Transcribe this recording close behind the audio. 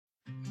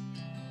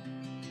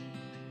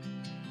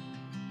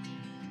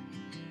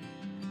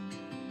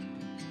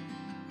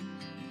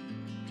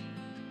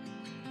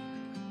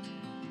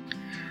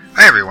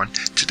Hi everyone,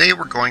 today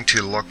we're going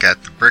to look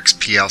at the BRX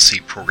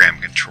PLC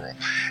program control,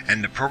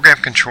 and the program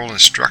control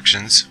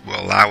instructions will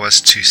allow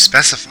us to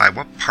specify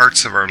what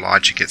parts of our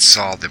logic get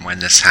solved and when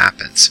this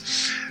happens.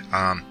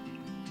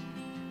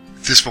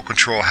 This will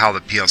control how the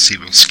PLC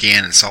will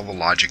scan and solve the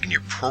logic in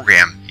your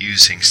program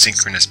using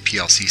synchronous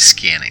PLC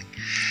scanning.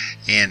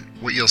 And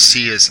what you'll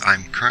see is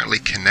I'm currently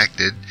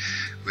connected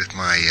with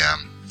my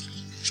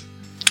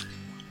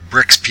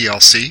BRX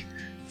PLC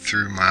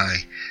through my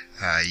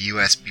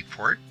USB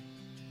port.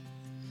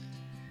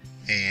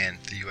 And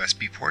the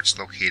USB port's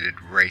located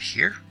right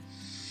here.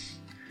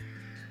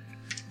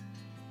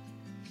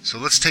 So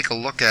let's take a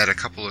look at a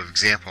couple of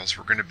examples.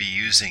 We're going to be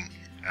using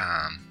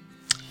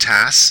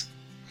tasks,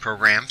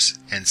 programs,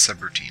 and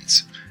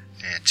subroutines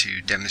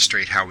to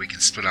demonstrate how we can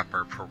split up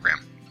our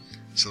program.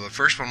 So the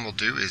first one we'll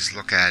do is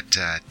look at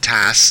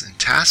tasks, and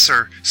tasks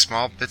are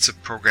small bits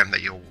of program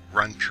that you'll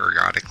run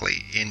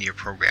periodically in your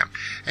program,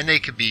 and they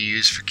could be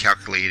used for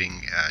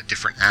calculating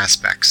different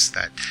aspects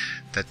that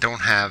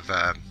don't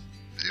have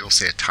you'll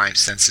say a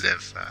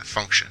time-sensitive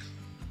function.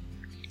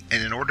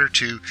 And in order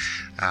to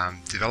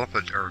develop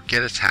or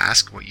get a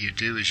task, what you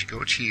do is you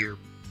go to your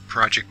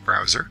project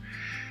browser,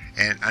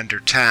 and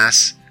under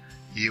tasks,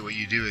 what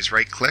you do is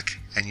right-click,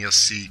 and you'll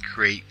see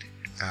create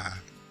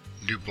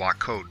new block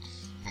code.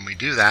 When we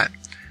do that,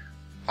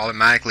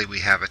 automatically we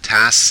have a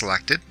task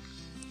selected,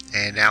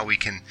 and now we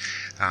can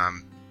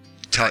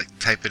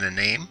type in a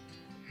name.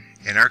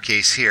 In our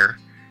case here,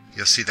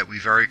 you'll see that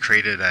we've already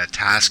created a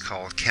task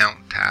called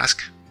count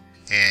task.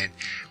 And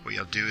what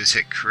you'll do is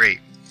hit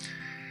create.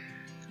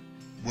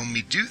 When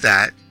we do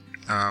that,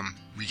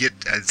 we get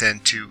then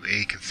to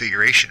a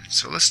configuration.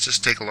 So let's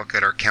just take a look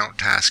at our count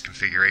task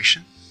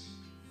configuration.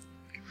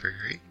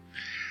 Configure.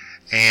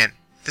 And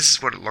this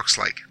is what it looks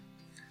like.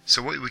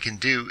 So what we can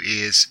do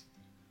is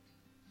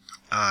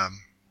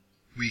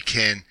we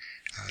can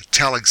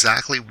tell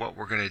exactly what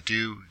we're going to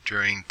do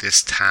during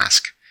this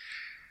task.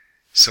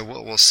 So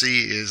what we'll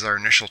see is our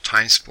initial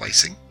time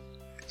splicing.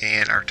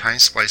 And our time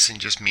splicing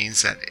just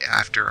means that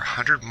after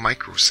 100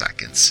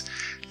 microseconds,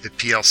 the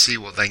PLC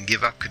will then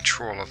give up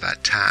control of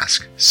that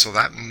task. So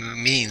that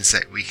means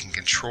that we can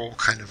control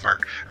kind of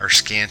our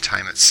scan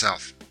time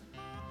itself.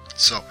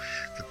 So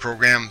the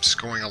program's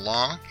going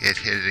along,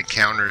 it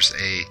encounters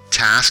a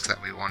task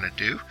that we want to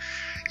do.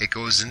 It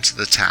goes into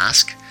the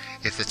task.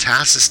 If the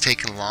task is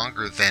taken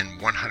longer than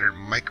 100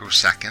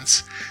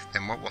 microseconds,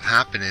 then what will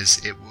happen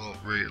is it will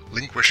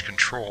relinquish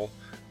control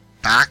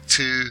back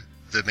to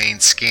the main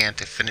scan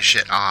to finish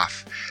it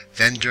off.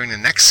 Then during the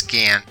next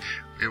scan,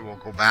 it will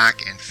go back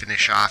and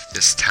finish off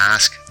this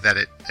task that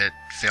it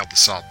failed to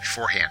solve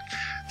beforehand.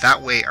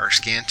 That way our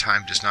scan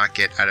time does not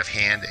get out of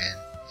hand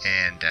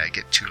and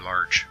get too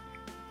large.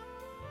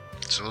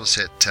 So let's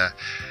hit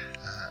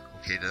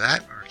OK to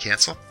that, or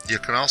cancel. You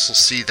can also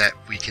see that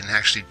we can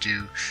actually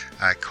do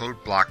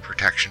code block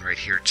protection right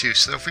here too.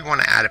 So if we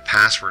want to add a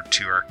password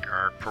to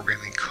our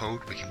programming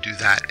code, we can do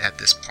that at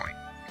this point.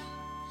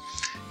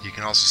 You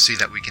can also see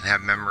that we can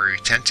have memory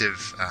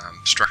retentive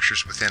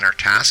structures within our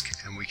task,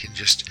 and we can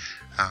just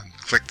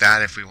click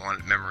that if we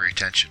want memory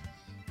retention.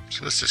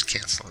 So let's just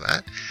cancel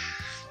that.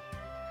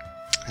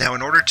 Now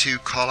in order to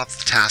call up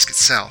the task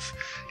itself,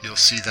 you'll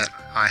see that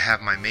I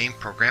have my main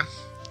program,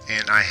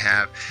 and I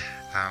have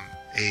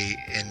a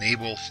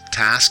enable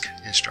task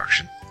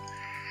instruction.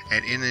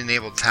 And in the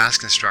enable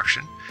task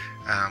instruction,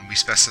 we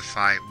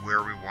specify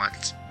where we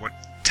want, what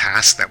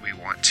task that we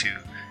want to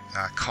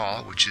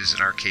call, which is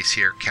in our case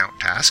here count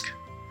task.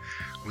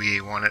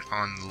 We want it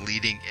on the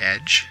leading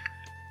edge,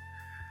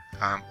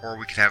 or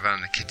we can have it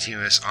on the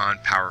continuous on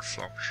power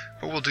flow,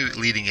 but we'll do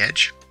leading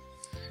edge,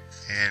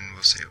 and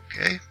we'll say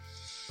OK.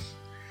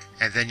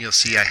 And then you'll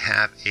see I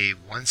have a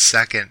 1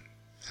 second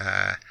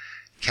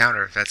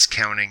counter that's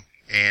counting,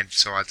 and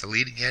so at the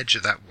leading edge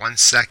of that 1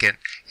 second,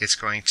 it's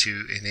going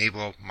to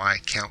enable my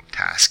count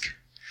task.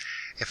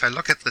 If I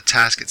look at the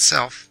task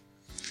itself,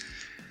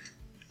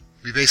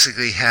 we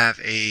basically have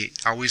a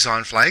always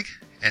on flag,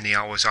 and the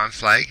always on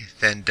flag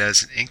then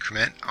does an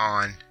increment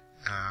on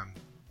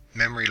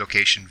memory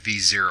location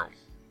V0.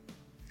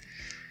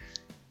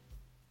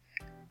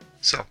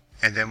 So,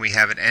 and then we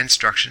have an end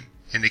instruction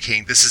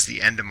indicating this is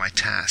the end of my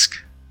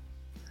task.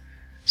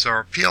 So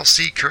our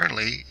PLC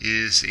currently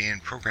is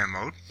in program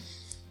mode.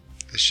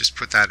 Let's just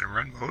put that in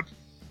run mode.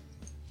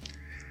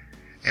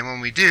 And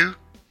when we do,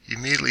 you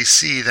immediately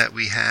see that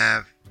we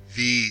have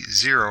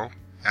V0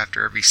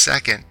 after every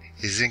second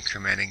is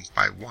incrementing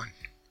by 1.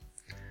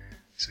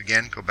 So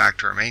again, go back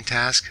to our main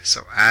task.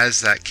 So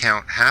as that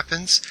count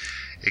happens,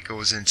 it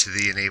goes into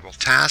the enable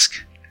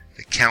task.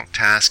 The count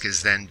task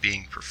is then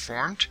being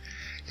performed.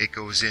 It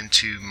goes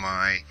into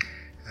my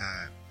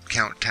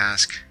count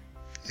task.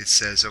 It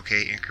says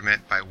OK,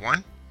 increment by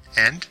 1,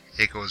 and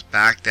it goes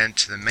back then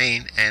to the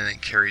main and then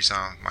carries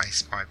on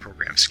my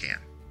program scan.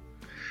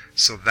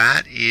 So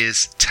that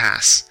is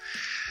tasks.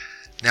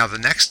 Now the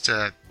next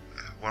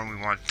one we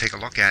want to take a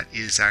look at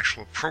is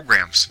actual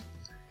programs.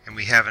 And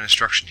we have an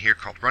instruction here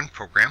called run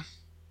program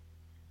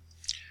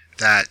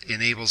that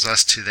enables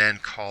us to then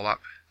call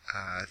up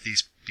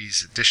these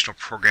these additional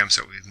programs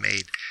that we've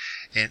made.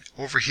 And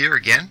over here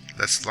again,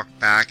 let's look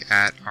back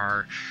at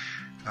our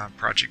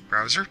project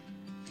browser,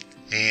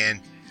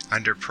 and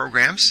under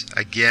programs,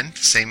 again,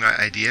 same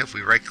idea. If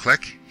we right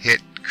click,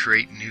 hit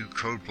create new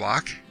code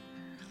block,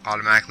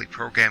 automatically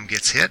program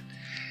gets hit,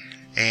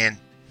 and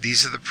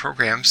these are the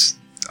programs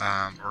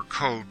or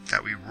code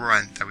that we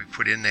run, that we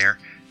put in there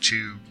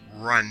to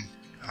run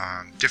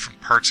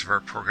different parts of our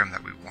program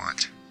that we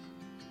want.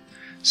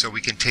 So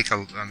we can take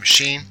a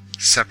machine,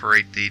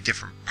 separate the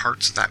different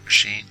parts of that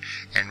machine,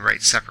 and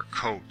write separate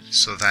code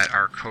so that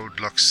our code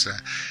looks,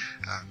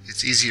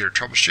 it's easier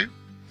to troubleshoot.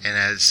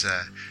 And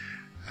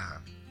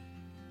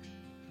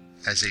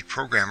as a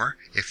programmer,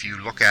 if you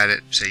look at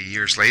it, say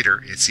years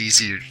later, it's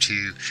easier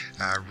to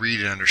read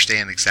and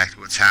understand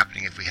exactly what's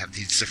happening if we have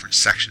these different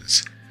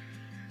sections.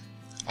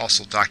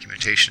 Also,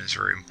 documentation is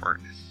very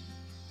important.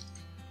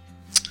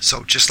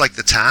 So just like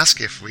the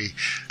task, if we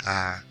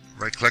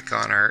right click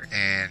on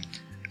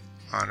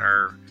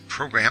our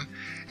program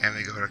and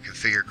we go to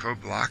configure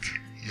code block,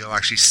 you'll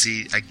actually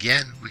see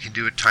again we can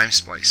do a time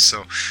splice.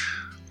 So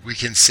we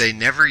can say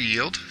never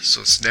yield, so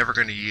it's never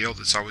going to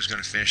yield, it's always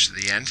going to finish to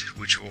the end,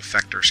 which will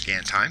affect our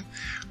scan time.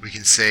 We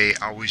can say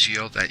always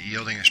yield at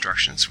yielding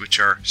instructions, which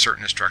are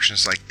certain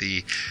instructions like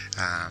the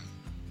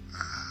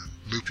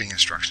looping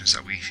instructions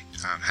that we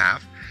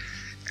have.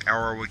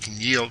 Or we can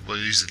yield, we'll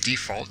use the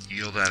default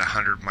yield at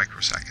 100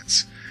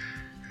 microseconds.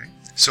 Okay.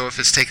 So if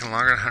it's taking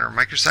longer than 100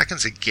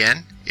 microseconds,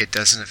 again, it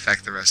doesn't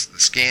affect the rest of the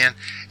scan,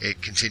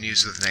 it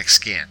continues with the next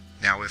scan.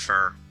 Now if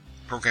our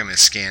program is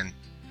scan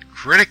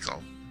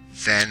critical,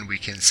 then we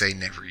can say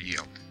never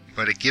yield,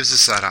 but it gives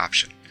us that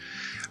option.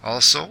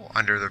 Also,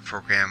 under the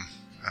program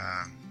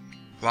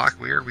block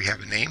here, we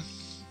have a name,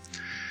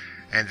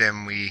 and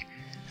then we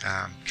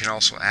can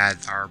also add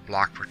our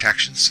block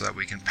protection so that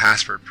we can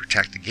password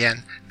protect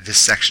again this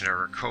section of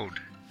our code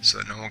so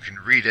that no one can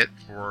read it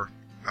or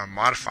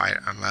modify it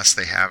unless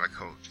they have a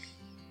code.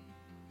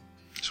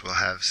 So we'll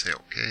have say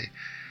OK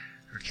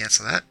or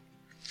cancel that.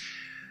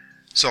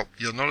 So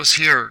you'll notice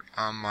here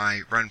on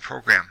my run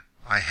program,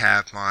 I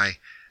have my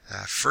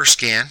first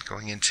scan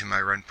going into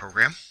my run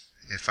program.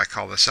 If I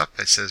call this up,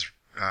 it says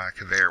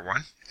conveyor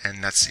 1,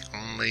 and that's the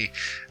only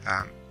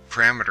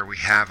parameter we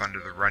have under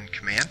the run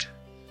command.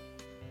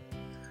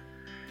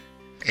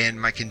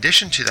 And my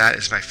condition to that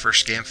is my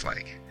first scan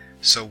flag.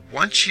 So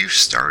once you've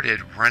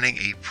started running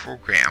a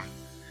program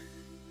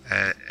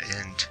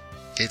and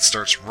it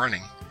starts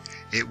running,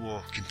 it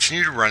will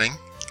continue to running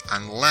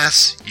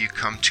unless you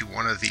come to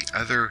one of the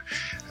other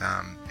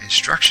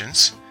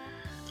instructions,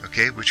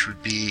 okay, which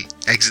would be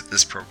exit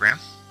this program.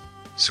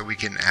 So we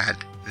can add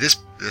this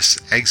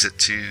exit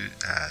to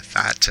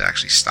that to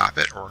actually stop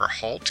it, or a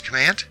halt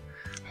command,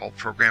 halt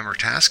program or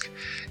task.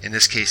 In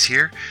this case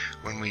here,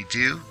 when we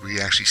do, we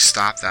actually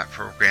stop that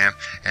program,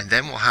 and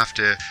then we'll have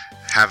to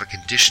have a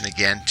condition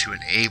again to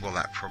enable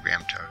that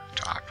program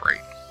to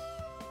operate.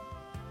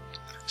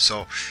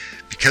 So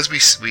because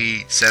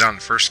we said on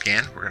the first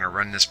scan we're going to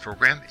run this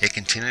program, it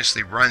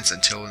continuously runs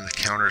until it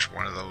encounters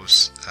one of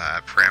those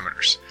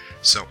parameters.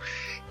 So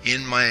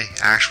in my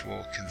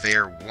actual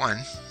conveyor 1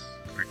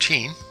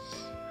 routine,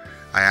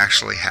 I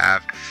actually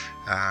have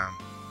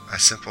a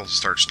simple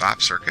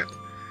start-stop circuit.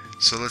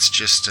 So let's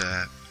just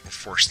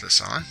force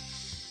this on,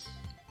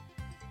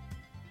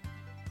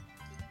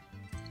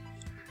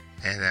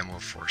 and then we'll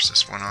force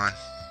this one on.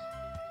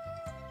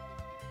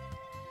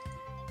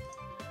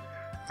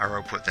 Our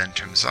output then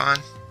turns on.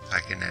 I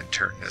can then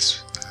turn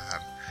this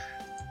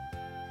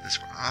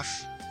one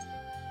off,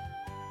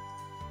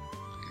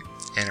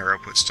 and our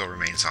output still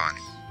remains on.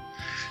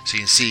 So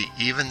you can see,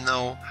 even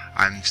though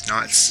I'm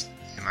not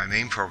in my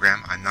main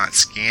program, I'm not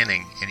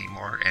scanning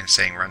anymore and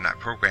saying run that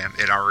program,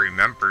 it already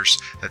remembers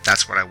that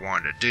that's what I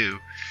wanted to do,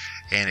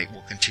 and it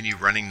will continue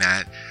running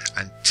that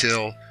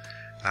until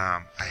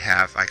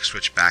I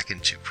switch back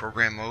into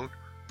program mode,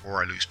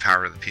 or I lose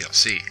power of the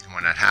PLC. And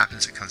when that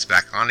happens, it comes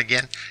back on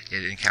again,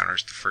 it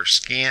encounters the first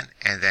scan,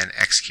 and then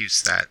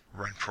executes that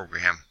run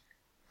program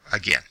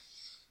again.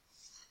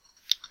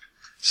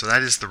 So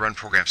that is the run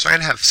program. So I'm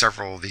going to have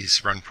several of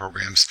these run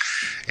programs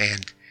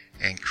and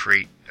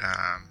create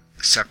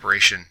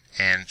separation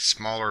and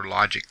smaller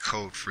logic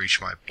code for each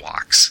of my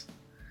blocks.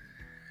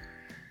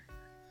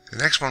 The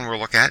next one we'll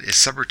look at is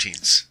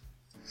subroutines.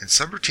 And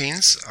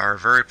subroutines are a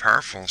very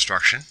powerful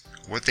instruction.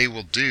 What they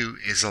will do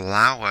is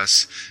allow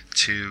us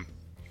to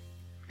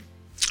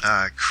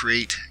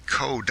create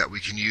code that we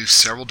can use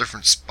several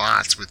different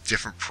spots with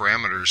different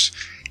parameters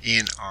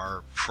in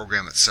our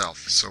program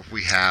itself. So if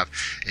we have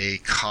a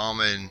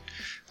common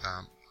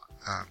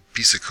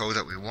piece of code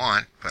that we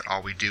want, but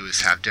all we do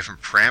is have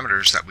different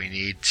parameters that we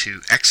need to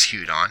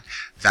execute on,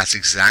 that's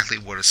exactly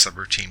what a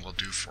subroutine will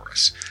do for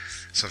us.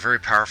 So very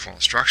powerful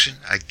instruction.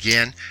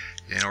 Again,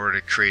 in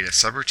order to create a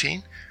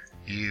subroutine,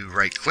 you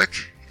right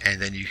click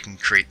and then you can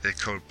create the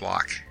code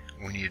block.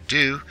 When you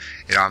do,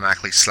 it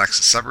automatically selects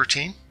a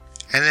subroutine,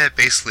 and then it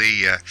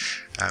basically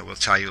will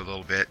tell you a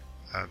little bit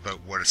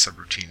about what a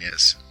subroutine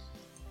is.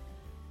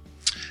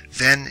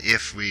 Then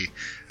if we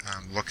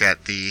look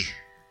at the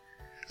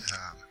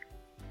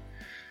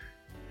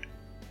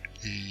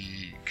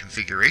the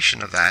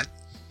configuration of that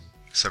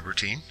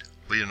subroutine,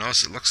 well, you'll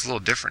notice it looks a little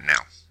different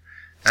now.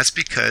 That's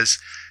because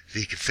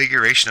the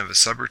configuration of a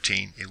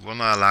subroutine, it will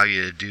not allow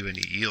you to do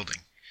any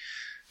yielding.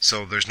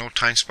 So there's no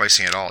time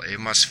splicing at all. It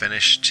must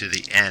finish to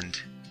the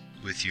end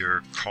with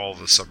your call of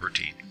the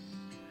subroutine.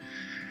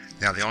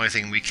 Now the only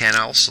thing we can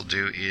also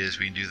do is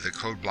we can do the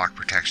code block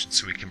protection.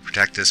 So we can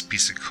protect this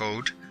piece of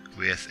code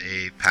with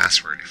a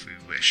password if we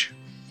wish.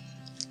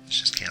 Let's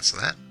just cancel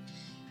that.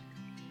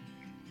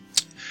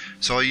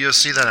 So you'll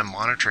see that I'm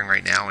monitoring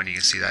right now, and you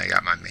can see that I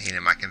got my main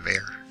and my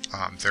conveyor.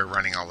 They're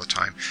running all the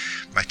time.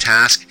 My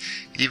task,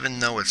 even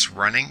though it's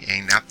running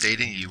and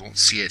updating, you won't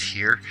see it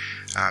here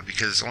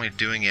because it's only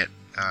doing it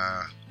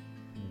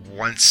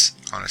once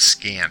on a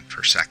scan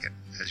per second,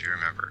 as you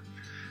remember.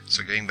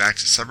 So getting back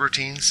to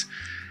subroutines,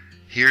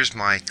 here's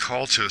my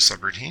call to a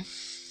subroutine,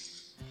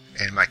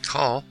 and my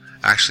call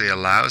actually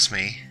allows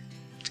me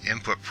to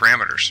input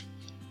parameters.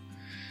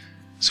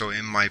 So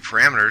in my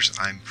parameters,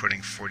 I'm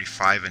putting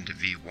 45 into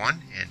V1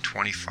 and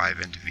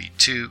 25 into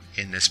V2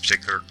 in this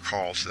particular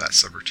call to that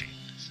subroutine.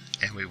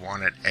 And we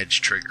want an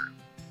edge trigger.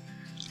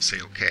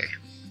 Say OK.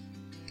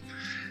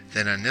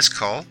 Then on this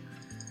call,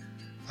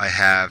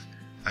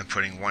 I'm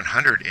putting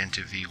 100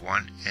 into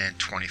V1 and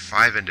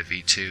 25 into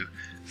V2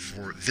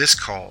 for this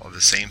call of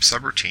the same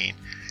subroutine.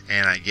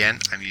 And again,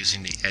 I'm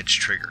using the edge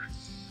trigger.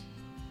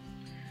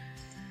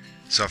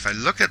 So if I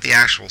look at the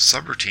actual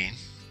subroutine,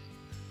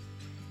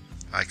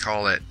 I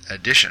call it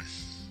addition.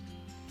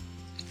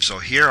 So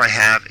here I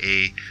have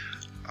a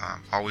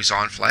always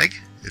on flag.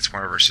 It's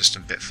one of our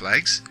system bit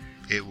flags.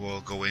 It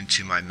will go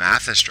into my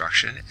math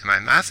instruction, and my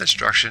math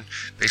instruction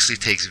basically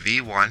takes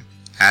V1,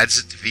 adds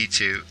it to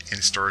V2,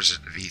 and stores it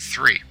to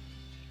V3.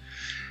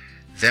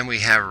 Then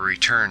we have a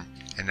return,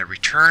 and the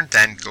return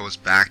then goes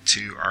back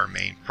to our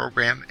main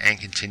program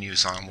and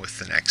continues on with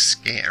the next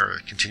scan, or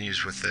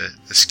continues with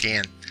the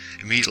scan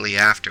immediately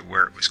after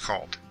where it was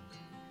called.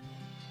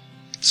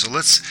 So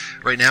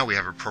right now we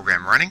have a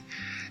program running,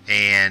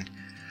 and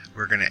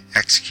we're going to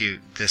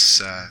execute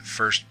this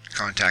first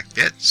contact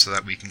bit so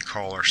that we can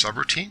call our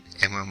subroutine.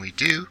 And when we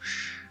do,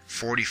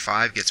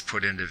 45 gets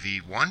put into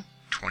V1,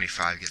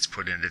 25 gets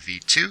put into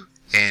V2,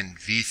 and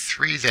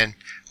V3 then,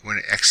 when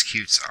it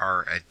executes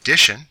our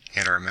addition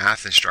and our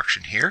math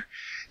instruction here,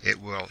 it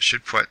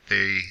should put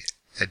the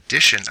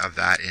addition of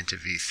that into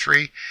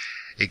V3.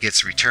 It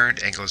gets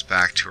returned and goes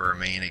back to our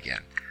main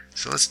again.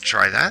 So let's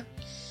try that.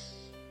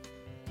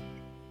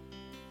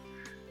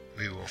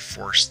 We will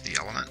force the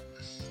element.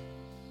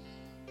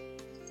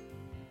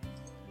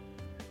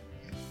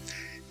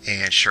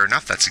 And sure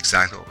enough, that's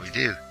exactly what we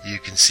do. You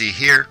can see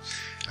here,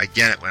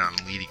 again, it went on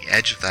the leading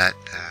edge of that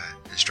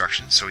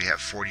instruction. So we have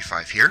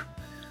 45 here,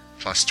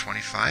 plus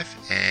 25,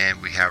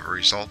 and we have a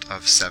result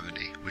of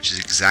 70, which is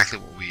exactly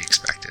what we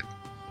expected.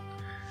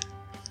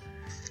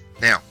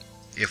 Now,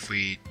 if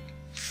we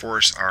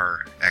force our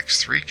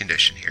X3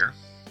 condition here,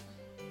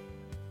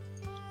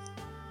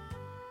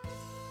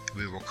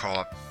 we will call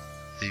up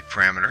the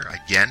parameter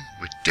again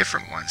with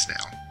different ones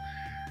now.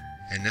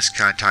 In this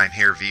kind of time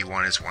here,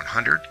 V1 is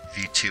 100,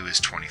 V2 is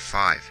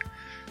 25.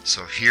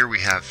 So here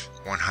we have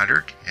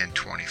 100 and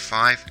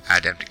 25,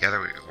 add them together,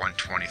 we get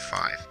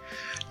 125.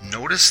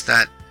 Notice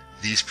that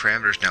these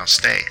parameters now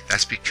stay.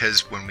 That's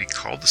because when we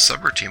called the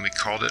subroutine, we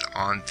called it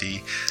on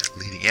the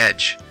leading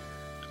edge,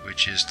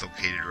 which is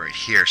located right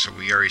here. So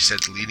we already said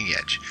the leading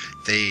edge.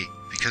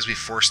 Because we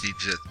forced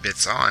these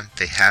bits on,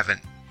 they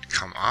haven't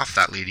come off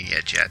that leading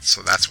edge yet,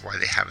 so that's why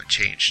they haven't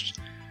changed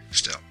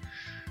still.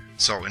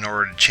 So in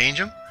order to change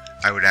them,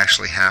 I would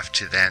actually have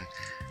to then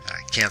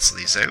cancel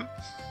these out.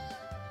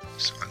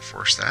 So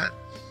unforce that,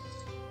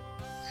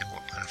 and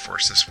we'll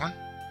unforce this one,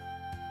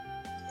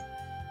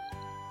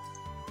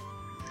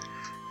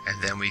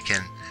 and then we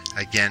can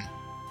again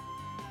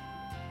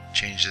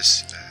change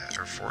this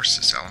or force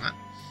this element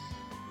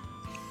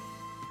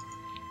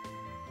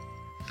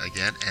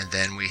again, and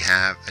then we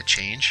have a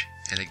change.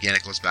 And again,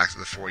 it goes back to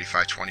the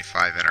 45,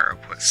 25, and our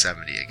output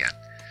 70 again.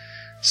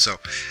 So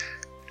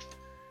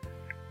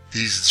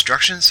these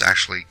instructions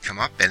actually come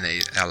up, and they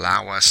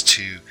allow us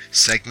to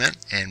segment,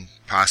 and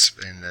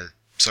in the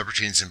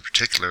subroutines in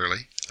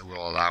particularly, it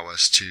will allow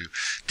us to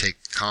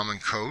take common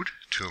code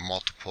to a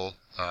multiple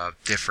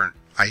different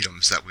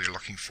items that we're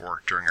looking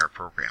for during our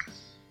program.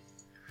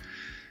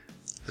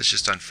 Let's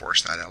just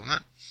unforce that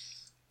element.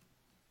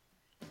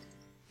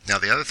 Now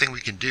the other thing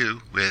we can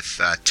do with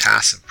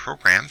tasks and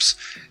programs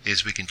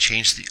is we can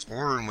change the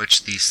order in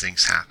which these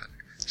things happen.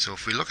 So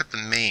if we look at the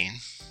main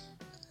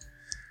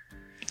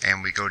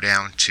and we go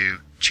down to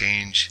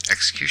change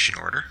execution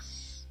order,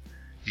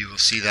 you will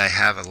see that I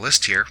have a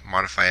list here,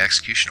 modify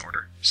execution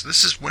order. So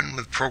this is when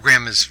the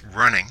program is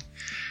running,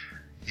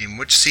 in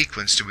which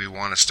sequence do we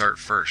want to start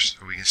first.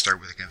 So we can start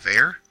with a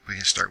conveyor, we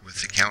can start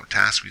with the count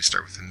task, we can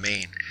start with the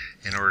main.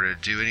 In order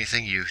to do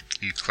anything, you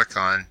click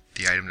on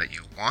the item that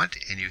you want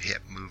and you hit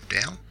move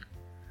down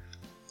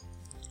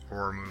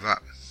or move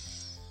up.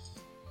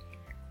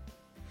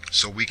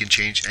 so we can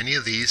change any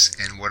of these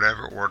in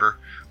whatever order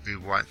we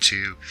want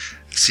to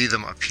see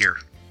them appear.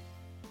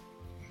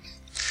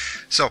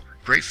 So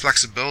great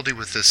flexibility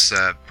with this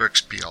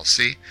BRX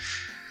PLC,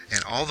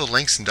 and all the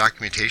links and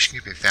documentation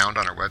can be found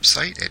on our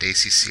website at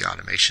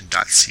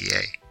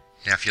accautomation.ca.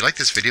 Now if you like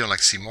this video and like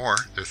to see more,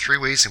 there are 3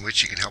 ways in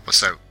which you can help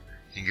us out.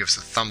 You can give us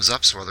a thumbs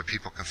up so other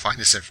people can find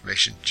this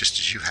information just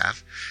as you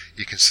have.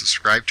 You can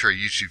subscribe to our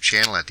YouTube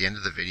channel at the end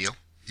of the video.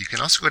 You can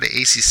also go to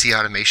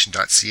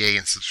accautomation.ca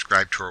and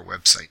subscribe to our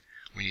website.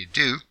 When you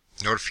do,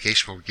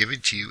 notification will be given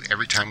to you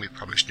every time we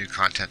publish new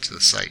content to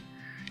the site.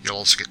 You'll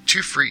also get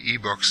 2 free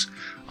ebooks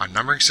on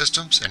numbering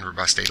systems and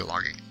robust data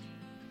logging.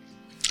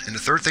 And the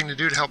third thing to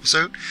do to help us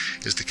out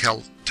is to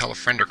tell a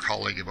friend or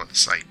colleague about the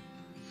site.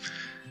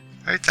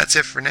 Alright, that's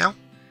it for now.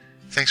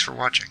 Thanks for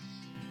watching.